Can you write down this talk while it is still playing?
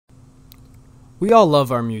We all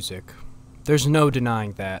love our music. There's no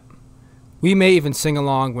denying that. We may even sing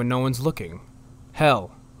along when no one's looking.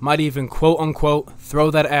 Hell, might even quote-unquote throw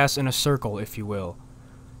that ass in a circle, if you will.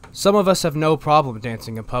 Some of us have no problem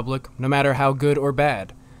dancing in public, no matter how good or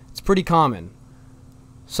bad. It's pretty common.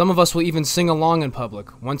 Some of us will even sing along in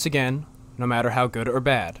public, once again, no matter how good or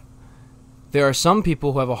bad. There are some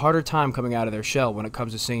people who have a harder time coming out of their shell when it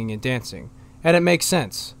comes to singing and dancing, and it makes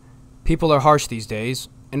sense. People are harsh these days,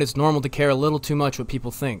 and it's normal to care a little too much what people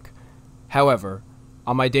think. However,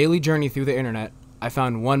 on my daily journey through the internet, I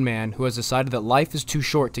found one man who has decided that life is too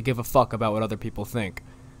short to give a fuck about what other people think.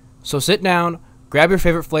 So sit down, grab your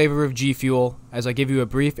favorite flavor of G Fuel, as I give you a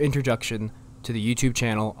brief introduction to the YouTube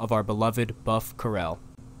channel of our beloved buffcorrell.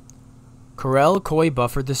 Correll Coy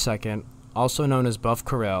Bufford II, also known as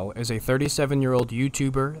buffcorrell, is a 37-year-old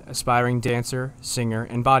YouTuber, aspiring dancer, singer,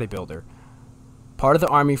 and bodybuilder. Part of the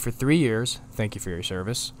Army for 3 years, thank you for your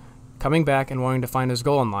service. Coming back and wanting to find his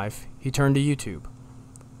goal in life, he turned to YouTube.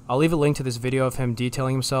 I'll leave a link to this video of him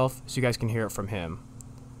detailing himself so you guys can hear it from him.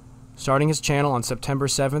 Starting his channel on September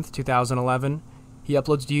 7th, 2011, he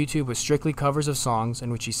uploads to YouTube with strictly covers of songs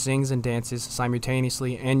in which he sings and dances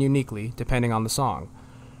simultaneously and uniquely depending on the song.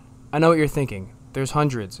 I know what you're thinking. There's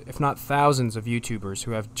hundreds, if not thousands, of YouTubers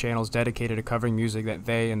who have channels dedicated to covering music that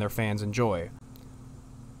they and their fans enjoy.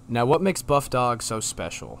 Now, what makes Buff Dog so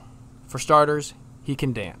special? For starters, he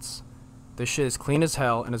can dance. This shit is clean as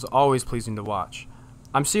hell and is always pleasing to watch.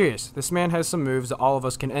 I'm serious, this man has some moves that all of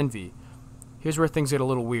us can envy. Here's where things get a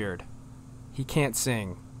little weird. He can't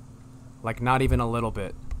sing. Like, not even a little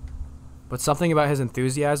bit. But something about his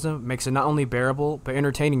enthusiasm makes it not only bearable, but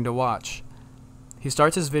entertaining to watch. He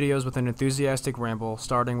starts his videos with an enthusiastic ramble,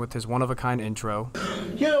 starting with his one-of-a-kind intro.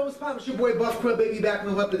 Yo, what's poppin'? It's your boy Buffcorrell, baby, back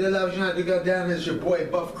from up to the love. You know, to go down. It's your boy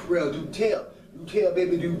Buffcorrell. Do tell,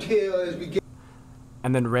 baby, do tell as we get.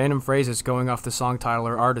 And then random phrases going off the song title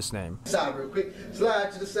or artist name. Side real quick.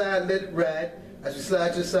 Slide to the side, let it ride. As we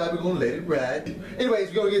slide to the side, we're gonna let it ride. Anyways,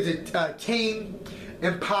 we're gonna get to Tame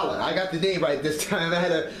Impala. I got the name right this time.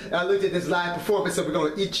 I looked at this live performance, so we're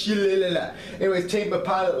gonna la. Anyways, Tame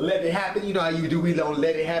Impala, let it happen. You know how you do. We don't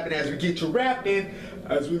let it happen as we get to rapping.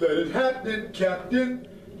 As we let it happen,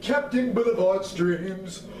 Captain Boulevard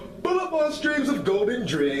Streams of golden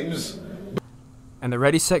dreams. And the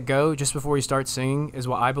ready, set, go just before he starts singing is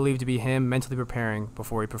what I believe to be him mentally preparing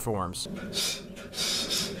before he performs.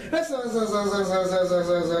 Let's go.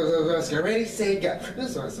 Ready, set, go.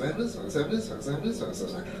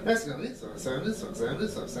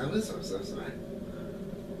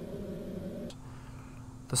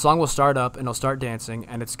 The song will start up and he'll start dancing,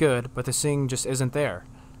 and it's good, but the singing just isn't there.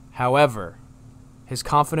 However, his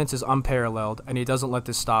confidence is unparalleled, and he doesn't let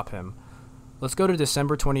this stop him. Let's go to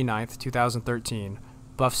December 29th, 2013,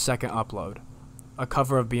 Buff's second upload, a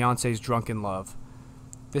cover of Beyonce's Drunken Love.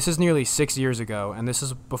 This is nearly 6 years ago, and this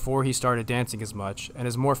is before he started dancing as much, and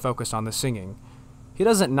is more focused on the singing. He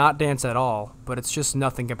doesn't not dance at all, but it's just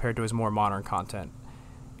nothing compared to his more modern content.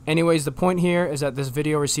 Anyways, the point here is that this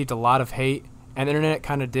video received a lot of hate, and the internet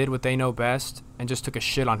kinda did what they know best, and just took a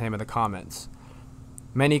shit on him in the comments.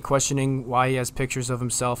 Many questioning why he has pictures of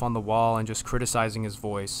himself on the wall and just criticizing his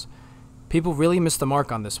voice. People really missed the mark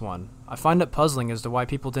on this one. I find it puzzling as to why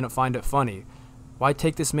people didn't find it funny. Why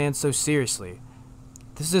take this man so seriously?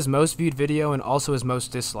 This is his most viewed video and also his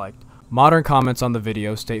most disliked. Modern comments on the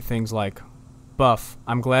video state things like, "Buff,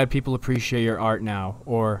 I'm glad people appreciate your art now,"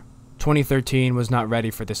 or 2013 was not ready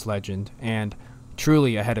for this legend, and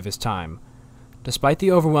truly ahead of his time. Despite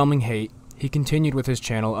the overwhelming hate, he continued with his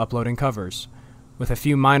channel uploading covers, with a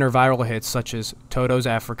few minor viral hits such as Toto's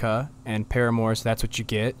Africa and Paramore's That's What You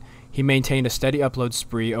Get. He maintained a steady upload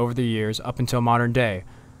spree over the years up until modern day.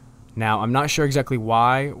 Now, I'm not sure exactly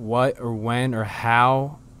why, what, or when, or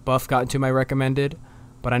how Buff got into my recommended,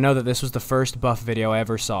 but I know that this was the first Buff video I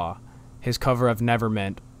ever saw, his cover of Never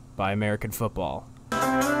Meant by American Football.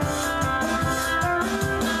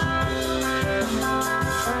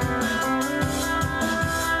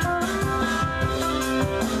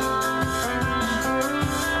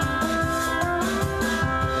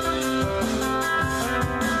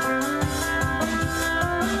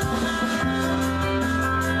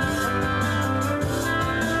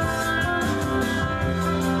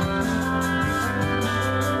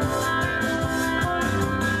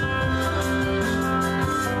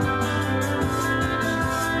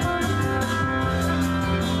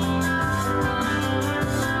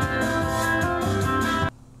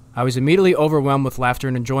 I was immediately overwhelmed with laughter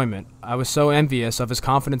and enjoyment. I was so envious of his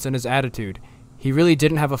confidence and his attitude. He really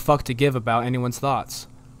didn't have a fuck to give about anyone's thoughts.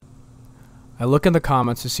 I look in the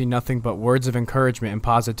comments to see nothing but words of encouragement and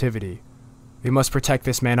positivity. We must protect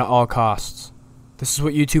this man at all costs. This is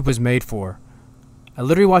what YouTube was made for. I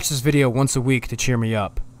literally watched this video once a week to cheer me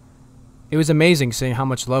up. It was amazing seeing how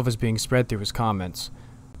much love was being spread through his comments.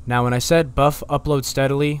 Now when I said Buff uploads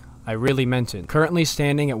steadily, I really meant it. Currently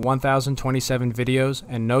standing at 1,027 videos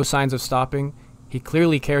and no signs of stopping, he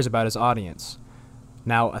clearly cares about his audience.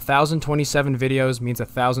 Now 1,027 videos means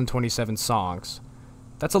 1,027 songs.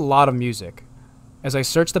 That's a lot of music. As I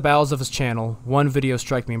searched the ballads of his channel, one video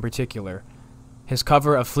struck me in particular. His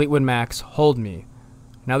cover of Fleetwood Mac's Hold Me.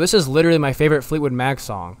 Now this is literally my favorite Fleetwood Mac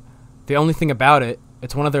song. The only thing about it,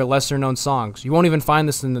 it's one of their lesser known songs. You won't even find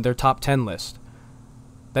this in their top 10 list.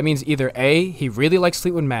 That means either A, he really likes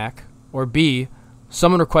Fleetwood Mac, or B,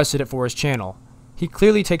 someone requested it for his channel. He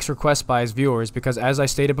clearly takes requests by his viewers because, as I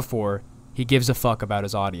stated before, he gives a fuck about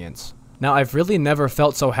his audience. Now I've really never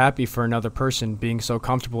felt so happy for another person being so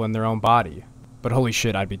comfortable in their own body. But holy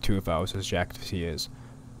shit, I'd be too if I was as jacked as he is.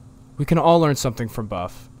 We can all learn something from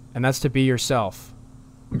Buff, and that's to be yourself.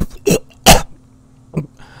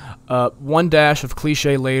 One dash of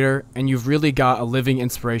cliche later, and you've really got a living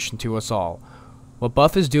inspiration to us all. What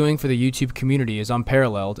Buff is doing for the YouTube community is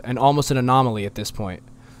unparalleled and almost an anomaly at this point.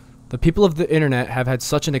 The people of the internet have had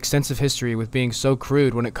such an extensive history with being so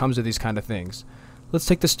crude when it comes to these kind of things. Let's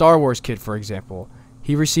take the Star Wars kid for example.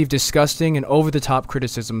 He received disgusting and over-the-top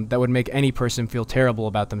criticism that would make any person feel terrible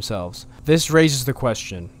about themselves. This raises the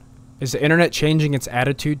question, is the internet changing its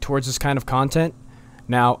attitude towards this kind of content?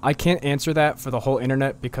 Now, I can't answer that for the whole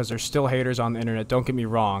internet because there's still haters on the internet, don't get me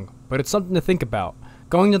wrong, but it's something to think about.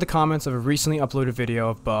 Going to the comments of a recently uploaded video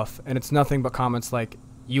of Buff, and it's nothing but comments like,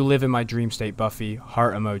 "You live in my dream state, Buffy,"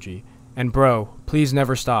 heart emoji, and "Bro, please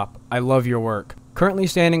never stop, I love your work." Currently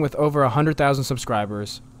standing with over 100,000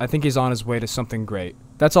 subscribers, I think he's on his way to something great.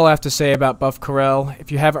 That's all I have to say about buffcorrell.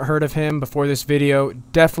 If you haven't heard of him before this video,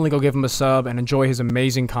 definitely go give him a sub and enjoy his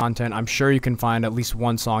amazing content. I'm sure you can find at least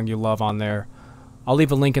one song you love on there. I'll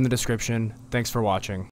leave a link in the description. Thanks for watching.